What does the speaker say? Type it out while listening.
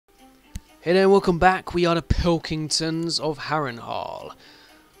Hey there, welcome back. We are the Pilkingtons of Harrenhal.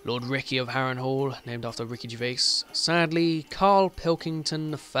 Lord Ricky of Harrenhal, named after Ricky Gervais. Sadly, Karl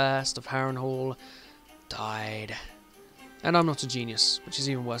Pilkington I of Harrenhal died. And I'm not a genius, which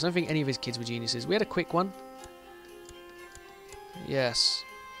is even worse. I don't think any of his kids were geniuses. We had a quick one. Yes.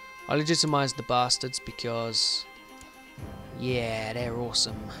 I legitimized the bastards because... yeah, they're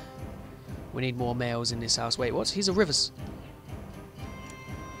awesome. We need more males in this house. Wait, what? He's a Rivers.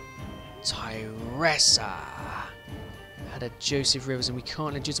 Tyressa had a Joseph Rivers, and we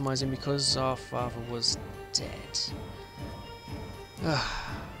can't legitimize him because our father was dead.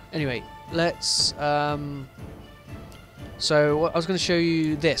 Anyway, let's so I was going to show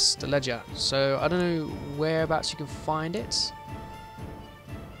you this, the ledger. So I don't know whereabouts you can find it.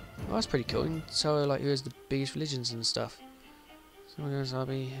 Oh, that's pretty cool. You can tell like who has the biggest religions and stuff. So I'll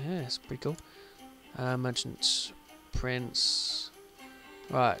be, yeah, it's pretty cool. Merchant, Prince.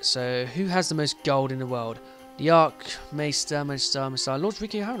 Right, so who has the most gold in the world? The Archmaester, Maester, Lord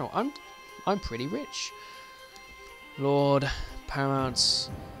Ricky Harrenhal. I'm pretty rich. Lord Paramount.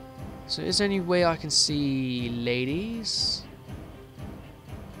 So is there any way I can see ladies?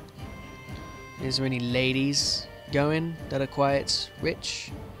 Is there any ladies going that are quite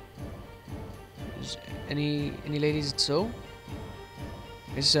rich? Is any ladies at all?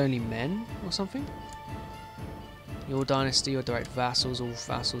 Is this only men or something? Your dynasty, your direct vassals, all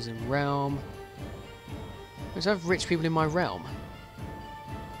vassals in realm. Wait, so I have rich people in my realm.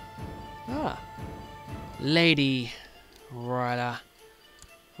 Ah. Lady rider.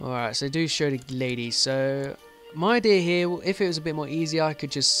 Alright, so do show the ladies. So, my idea here, if it was a bit more easier, I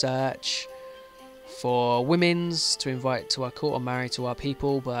could just search for women's to invite to our court or marry to our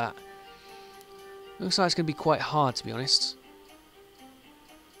people, but it looks like it's going to be quite hard, to be honest.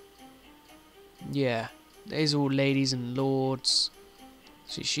 Yeah. There's all ladies and lords.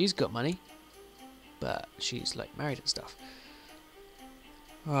 See, she's got money, but she's like married and stuff.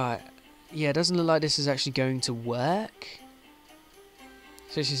 Right, yeah, it doesn't look like this is actually going to work.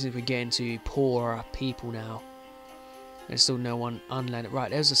 Especially since we're getting to poorer people now. There's still no one unlanded. Right,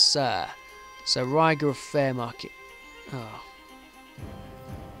 there's a Sir. So Riger of Fairmarket. Oh.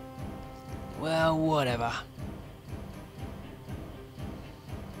 Well, whatever.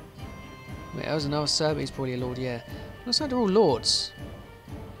 Wait, that was another Sir, but he's probably a lord, yeah. Looks like they're all lords.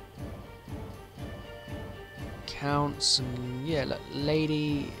 Counts and, yeah, look,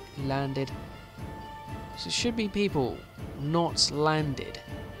 lady landed. So it should be people not landed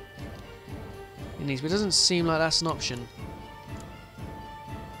in these, but it doesn't seem like that's an option.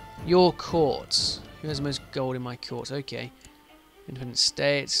 Your court. Who has the most gold in my court? Okay. Independent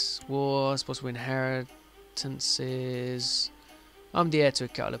states, wars, possible inheritances. I'm the heir to a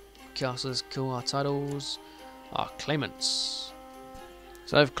couple of castles. Cool. Our titles are claimants.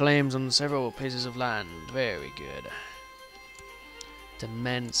 So I have claims on several pieces of land. Very good.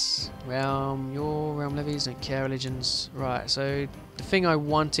 Dements. Realm. Your realm levies. Don't care. Religions. Right, so the thing I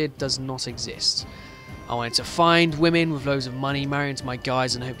wanted does not exist. I wanted to find women with loads of money, marry into my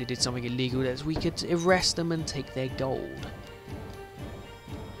guys, and hope they did something illegal that we could arrest them and take their gold.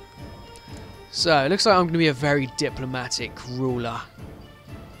 So, it looks like I'm going to be a very diplomatic ruler.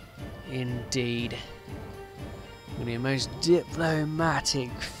 Indeed. I'm going to be the most diplomatic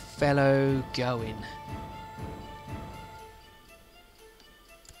fellow going.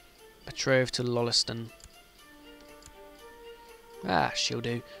 Betrothed to Lolliston. Ah, she'll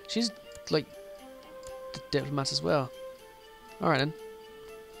do. She's like the diplomat as well. Alright then.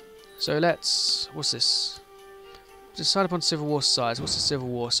 So let's... what's this? Decide upon Civil War sides. What's the Civil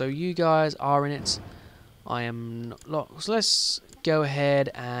War? So you guys are in it. I am not. So let's go ahead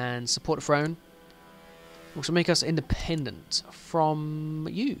and support the throne. Which will make us independent from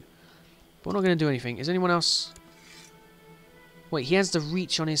you. But we're not going to do anything. Is anyone else... wait, he has the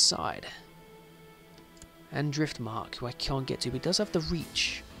reach on his side. And Driftmark, who I can't get to. But he does have the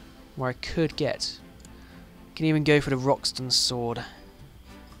reach where I could get. Can even go for the Roxton sword.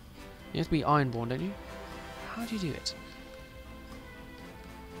 You have to be Ironborn, don't you? How do you do it?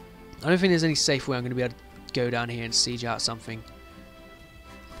 I don't think there's any safe way I'm going to be able to go down here and siege out something.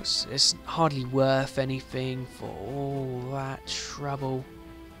 It's hardly worth anything for all that trouble.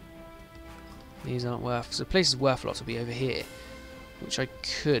 These aren't worth... so the place is worth a lot to be over here. Which I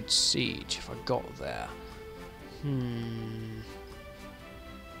could siege if I got there. Would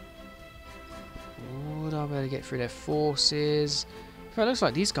I be able to get through their forces? It looks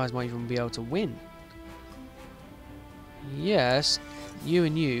like these guys might even be able to win. Yes, you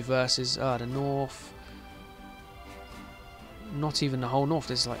and you versus the north. Not even the whole north.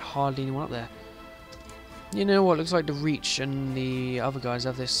 There's like hardly anyone up there. You know what? Looks like the Reach and the other guys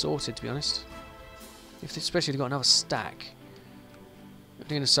have this sorted, to be honest. If they, especially if they've got another stack. They're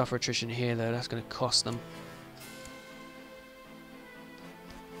going to suffer attrition here, though. That's going to cost them.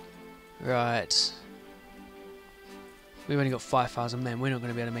 Right. We've only got 5,000 men. We're not going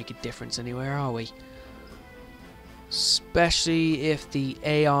to be able to make a difference anywhere, are we? Especially if the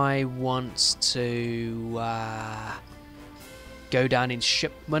AI wants to go down in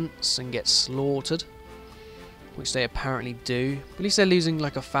shipments and get slaughtered. Which they apparently do. At least they're losing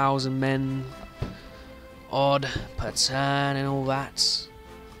like 1,000 men odd per turn and all that.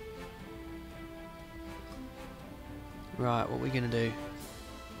 Right, what are we going to do?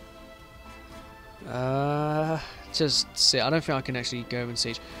 Just sit. I don't think I can actually go over and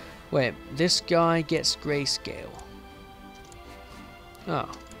siege. Wait, this guy gets grayscale. Oh.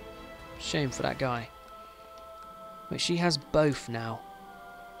 Shame for that guy. Wait, she has both now.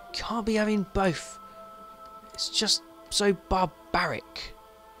 Can't be having both. It's just so barbaric.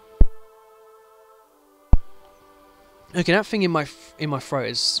 Okay, that thing in my throat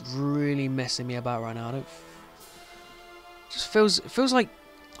is really messing me about right now. I don't. Just feels like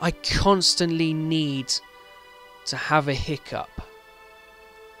I constantly need to have a hiccup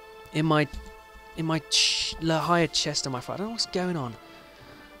in my higher chest and my throat. I don't know what's going on.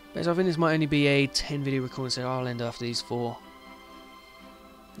 But I think this might only be a 10 video recording, so I'll end after these 4.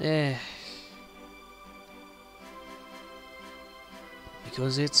 Yeah.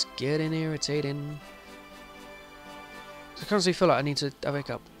 Because it's getting irritating. I constantly feel like I need to have a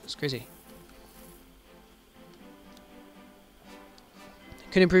hiccup. It's crazy.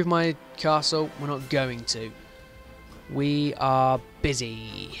 Could improve my castle. We're not going to. We are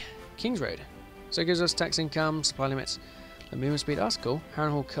busy. King's Road. So it gives us tax income, supply limits, and movement speed. That's cool.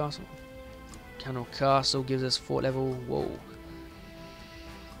 Harrenhal Castle. Harrenhal Castle gives us fort level. Whoa.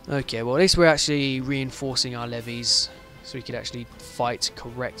 Okay, well at least we're actually reinforcing our levies. So we could actually fight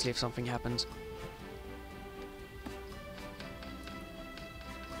correctly if something happens.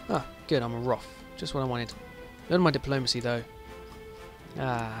 Ah, good, I'm a Roth. Just what I wanted. Learn my diplomacy though.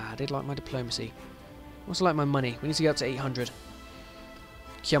 Ah, I did like my diplomacy. Also like my money. We need to get up to 800.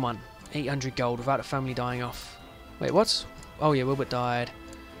 Come on. 800 gold without the family dying off. Wait, what? Oh yeah, Wilbert died.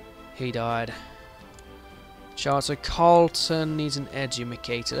 He died. Charles, so Carlton needs an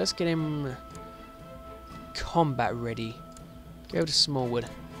educator. Let's get him combat ready. Go to Smallwood.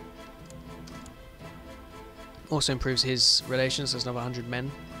 Also improves his relations. There's another 100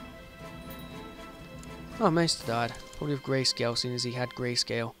 men. Oh, Maester died. Probably with grayscale, seeing as he had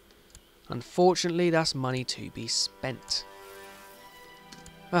grayscale. Unfortunately, that's money to be spent.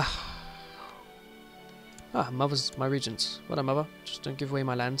 Mother's my regents. What a mother. Just don't give away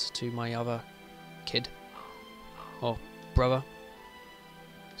my land to my other kid. Or brother.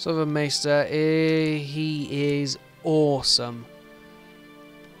 So the Maester, he is awesome.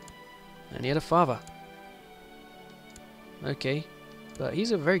 And he had a father. Okay. But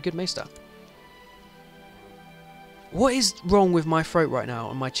he's a very good Maester. What is wrong with my throat right now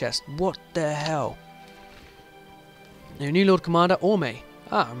on my chest? What the hell? Your new Lord Commander, Orme.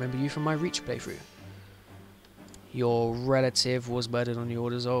 Ah, I remember you from my Reach playthrough. Your relative was murdered on the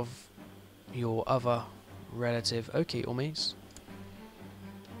orders of your other relative. Okay, Ormes.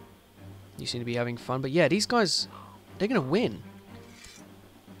 You seem to be having fun. But yeah, these guys, they're going to win.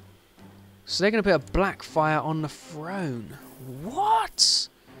 So they're going to put a Blackfyre on the throne. What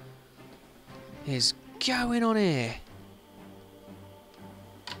is going on here?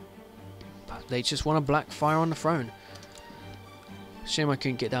 But they just want a Blackfyre on the throne. Shame I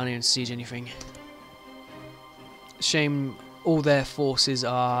couldn't get down here and siege anything. Shame all their forces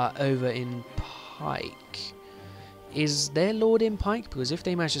are over in Pike. Is their lord in Pike? Because if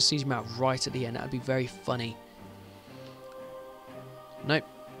they manage to siege him out right at the end, that would be very funny. Nope.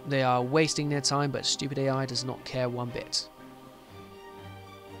 They are wasting their time, but stupid AI does not care one bit.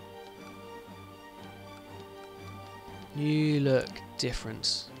 You look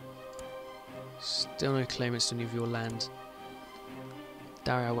different. Still no claimants to any of your land.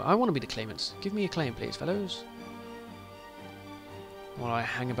 Dario, I want to be the claimants. Give me a claim, please, fellows. While I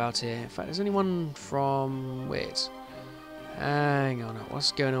hang about here. In fact, is anyone from... Wait. Hang on.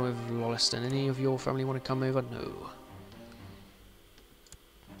 What's going on with Lolliston? Any of your family want to come over? No.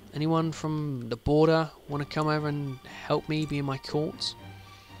 Anyone from the border want to come over and help me be in my court?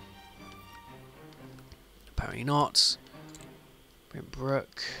 Apparently not.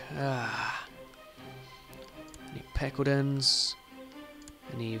 Brentbrook. Any Peckledens?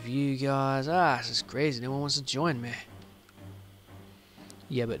 Any of you guys? This is crazy. No one wants to join me.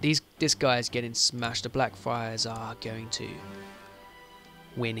 Yeah, but this guy is getting smashed. The Blackfyres are going to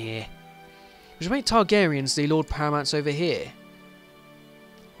win here. Which make Targaryens the Lord Paramounts over here.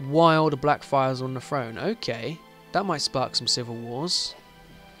 While the Blackfyre's on the throne. Okay. That might spark some civil wars.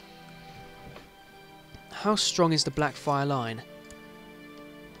 How strong is the Blackfyre line?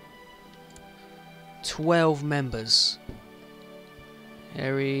 12 members.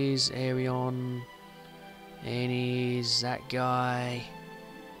 Ares, Aerion, Aenys, that guy.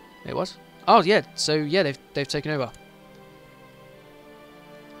 Wait, what? Oh, yeah. So, yeah, they've taken over.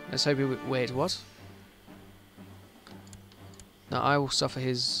 Let's hope we... Wait, what? Now, I will suffer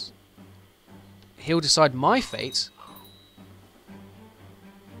his... He'll decide my fate.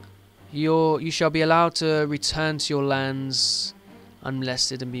 You shall be allowed to return to your lands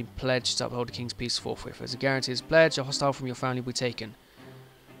unmolested and be pledged to uphold the king's peace forthwith. As a guarantee of his pledge, a hostile from your family will be taken.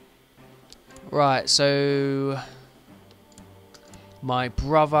 Right, so... My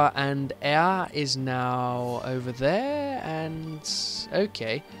brother and heir is now over there, and...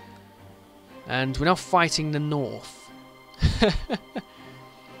 Okay. And we're now fighting the north.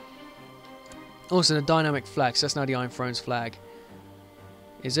 Also, the dynamic flag, so that's now the Iron Throne's flag.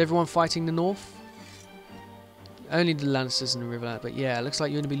 Is everyone fighting the north? Only the Lannisters and the Riverland, but yeah, looks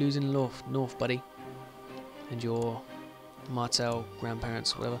like you're going to be losing the north, buddy. And your Martell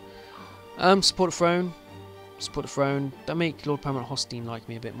grandparents, whatever. Support the throne. Support the throne. Don't make Lord Paramount Hostine like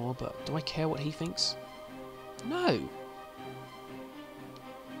me a bit more, but do I care what he thinks? No.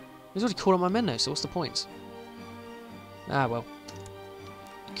 He's already called up my men though, so what's the point? Ah, well.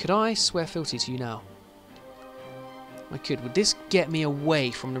 Could I swear fealty to you now? I could. Would this get me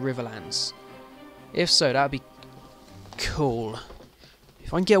away from the Riverlands? If so, that would be cool.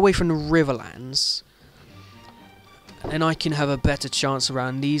 If I can get away from the Riverlands, then I can have a better chance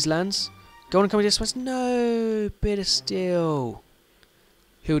around these lands. Go on and come to this west. No, Bittersteel.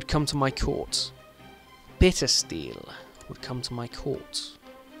 Who would come to my court? Bittersteel would come to my court.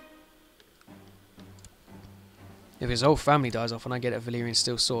 If his whole family dies off and I get a Valyrian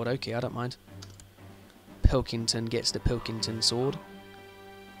steel sword, okay, I don't mind. Pilkington gets the Pilkington sword.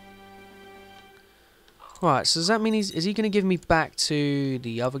 Right, so does that mean is he going to give me back to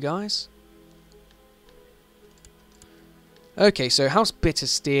the other guys? Okay, so House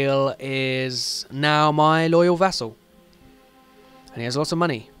Bittersteel is now my loyal vassal. And he has lots of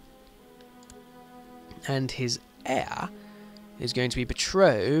money. And his heir is going to be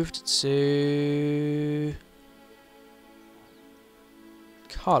betrothed to...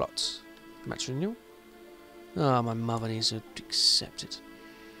 Carlot. Matrimonial? Oh, my mother needs to accept it.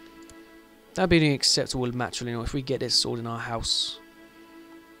 That'd be an acceptable matrimonial if we get this sword in our house.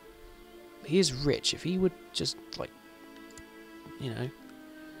 He is rich. If he would just, like, you know,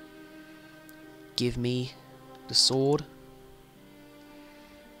 give me the sword.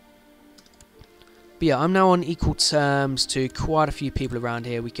 But yeah, I'm now on equal terms to quite a few people around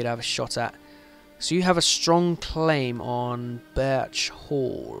here we could have a shot at. So you have a strong claim on Birch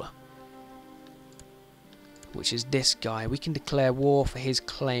Hall, which is this guy. We can declare war for his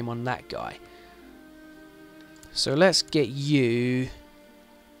claim on that guy. So let's get you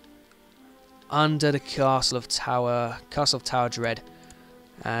under the Castle of Tower Dread,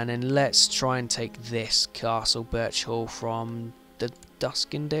 and then let's try and take this castle, Birch Hall, from the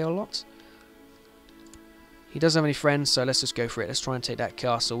Duskendale lot. He doesn't have any friends, so let's just go for it. Let's try and take that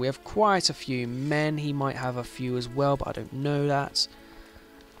castle. We have quite a few men. He might have a few as well, but I don't know that.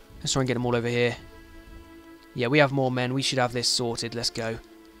 Let's try and get them all over here. Yeah, we have more men. We should have this sorted. Let's go.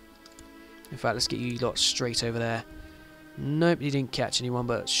 In fact, let's get you lot straight over there. Nope, you didn't catch anyone,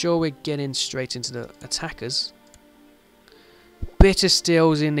 but sure, we're getting straight into the attackers.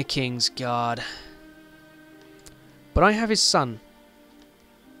 Bittersteel's in the King's Guard. But I have his son,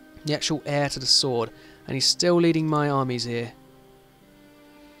 the actual heir to the sword, and he's still leading my armies here.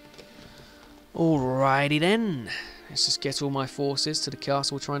 Alrighty then. Let's just get all my forces to the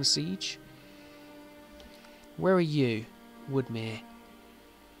castle we're trying to siege. Where are you? Woodmere.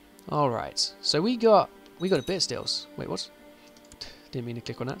 Alright. So we got a Bittersteels. Wait, what? Didn't mean to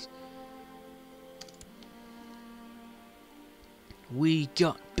click on that. We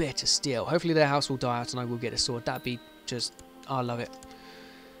got Bittersteel. Hopefully their house will die out and I will get a sword. That'd be just... I love it.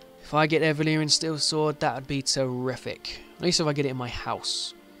 If I get their Valyrian steel sword, that would be terrific. At least if I get it in my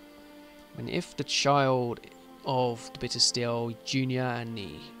house. I mean, if the child of the Bittersteel Jr. and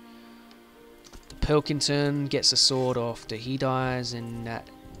the Pilkington gets a sword after he dies, and that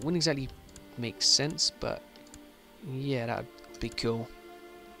wouldn't exactly make sense, but yeah, that would be cool.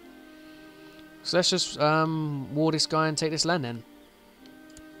 So let's just war this guy and take this land then.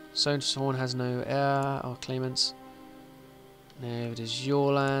 So someone has no heir or claimants. No, it is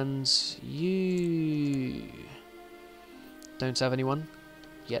your land. You don't have anyone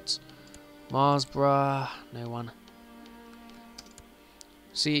yet. Marsborough, no one.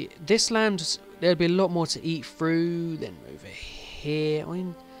 See, this land, there'd be a lot more to eat through than over here. I mean,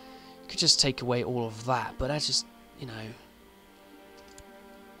 you could just take away all of that, but that's just, you know...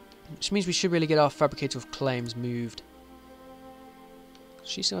 Which means we should really get our Fabricator of Claims moved.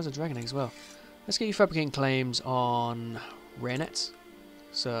 She still has a Dragon Egg as well. Let's get you Fabricating Claims on Harrenhal.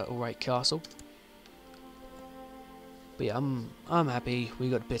 It's an alright castle. But yeah, I'm happy. We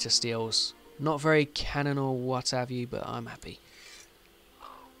got Bitter Steels. Not very canon or what have you, but I'm happy.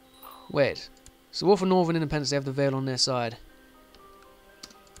 Wait. So War for Northern Independence, they have the Vale on their side.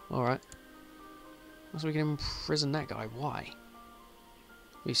 Alright. So we can imprison that guy. Why?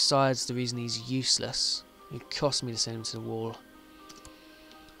 Besides the reason he's useless. It cost me to send him to the wall.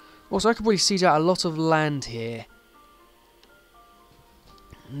 Also, I could probably siege out a lot of land here.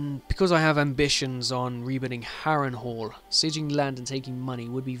 Because I have ambitions on rebuilding Harrenhal, sieging land and taking money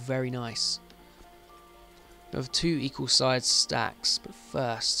would be very nice. We have 2 equal sized stacks, but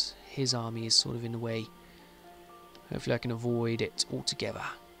first, his army is sort of in the way. Hopefully I can avoid it altogether.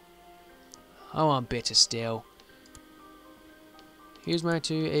 I want Bitter Steel. He was married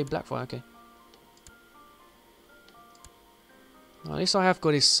to a Blackfyre, okay. Well, at least I have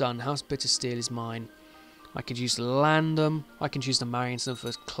got his son. House Bitter Steel is mine. I could use to land them. I can choose to marry into them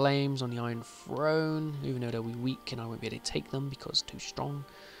for claims on the Iron Throne, even though they'll be weak and I won't be able to take them because too strong.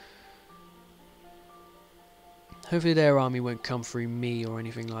 Hopefully their army won't come through me or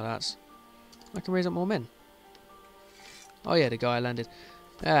anything like that. I can raise up more men. Oh yeah, the guy landed.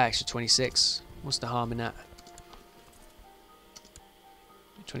 Extra 26. What's the harm in that?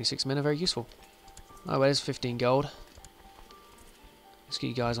 26 men are very useful. Oh, well, there's 15 gold. Let's get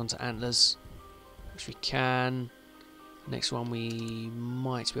you guys onto Antlers. Which we can. Next one we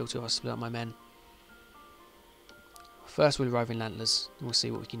might be able to if I split up my men. First we'll arrive in Antlers and we'll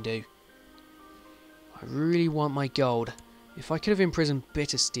see what we can do. I really want my gold. If I could have imprisoned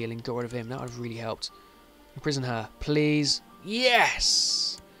Bitter Steel and got rid of him, that would have really helped. Imprison her, please.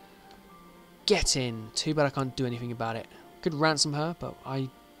 Yes! Get in. Too bad I can't do anything about it. Could ransom her, but I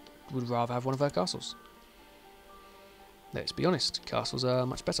would rather have one of her castles. Let's be honest, castles are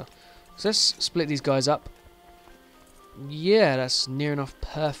much better. So let's split these guys up. Yeah, that's near enough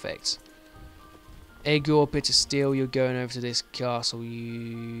perfect. Aegor, Bitter Steel, you're going over to this castle.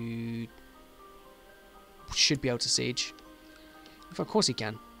 You should be able to siege. Of course he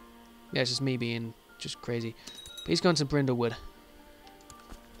can. Yeah, it's just me being just crazy. But he's gone to Brindlewood.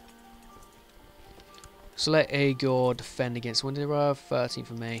 So let Aegor defend against. When did they arrive?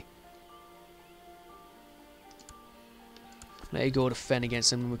 13th of May. Let Aegor defend against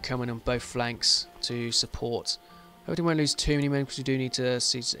them. We're coming on both flanks to support. Hopefully we won't lose too many men because we do need to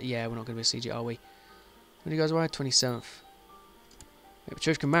siege. Yeah, we're not going to be a siege it, are we? When do you guys arrive? 27th. Wait,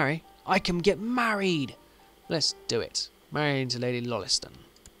 Betrothed can marry. I can get married! Let's do it. Married into Lady Lolliston.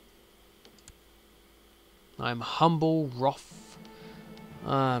 I'm humble, wrath.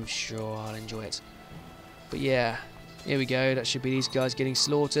 I'm sure I'll enjoy it. But yeah, here we go. That should be these guys getting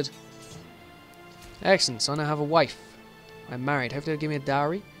slaughtered. Excellent. So I now have a wife. I'm married. Hopefully they'll give me a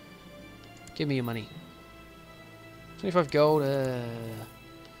dowry. Give me your money. 25 gold.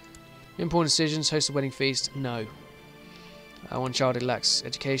 Important decisions. Host a wedding feast. No. One child who lacks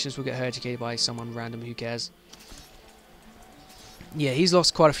education. So we'll get her educated by someone random. Who cares? Yeah, he's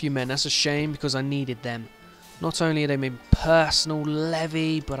lost quite a few men. That's a shame because I needed them. Not only are they made personal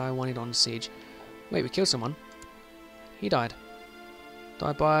levy, but I wanted on siege. Wait, we killed someone. He died.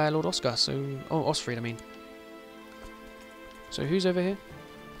 Died by Lord Oscar. So, oh, Osfried, I mean. So who's over here?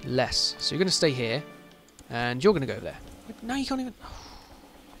 Less. So you're going to stay here, and you're going to go there. No, you can't even.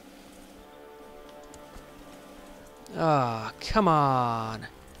 Ah, come on.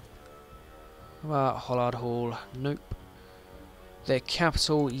 How about Hollard Hall? Nope. Their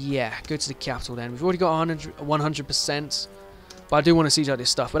capital, yeah, go to the capital then. We've already got 100%, but I do want to siege out this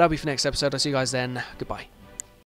stuff. But that'll be for next episode. I'll see you guys then. Goodbye.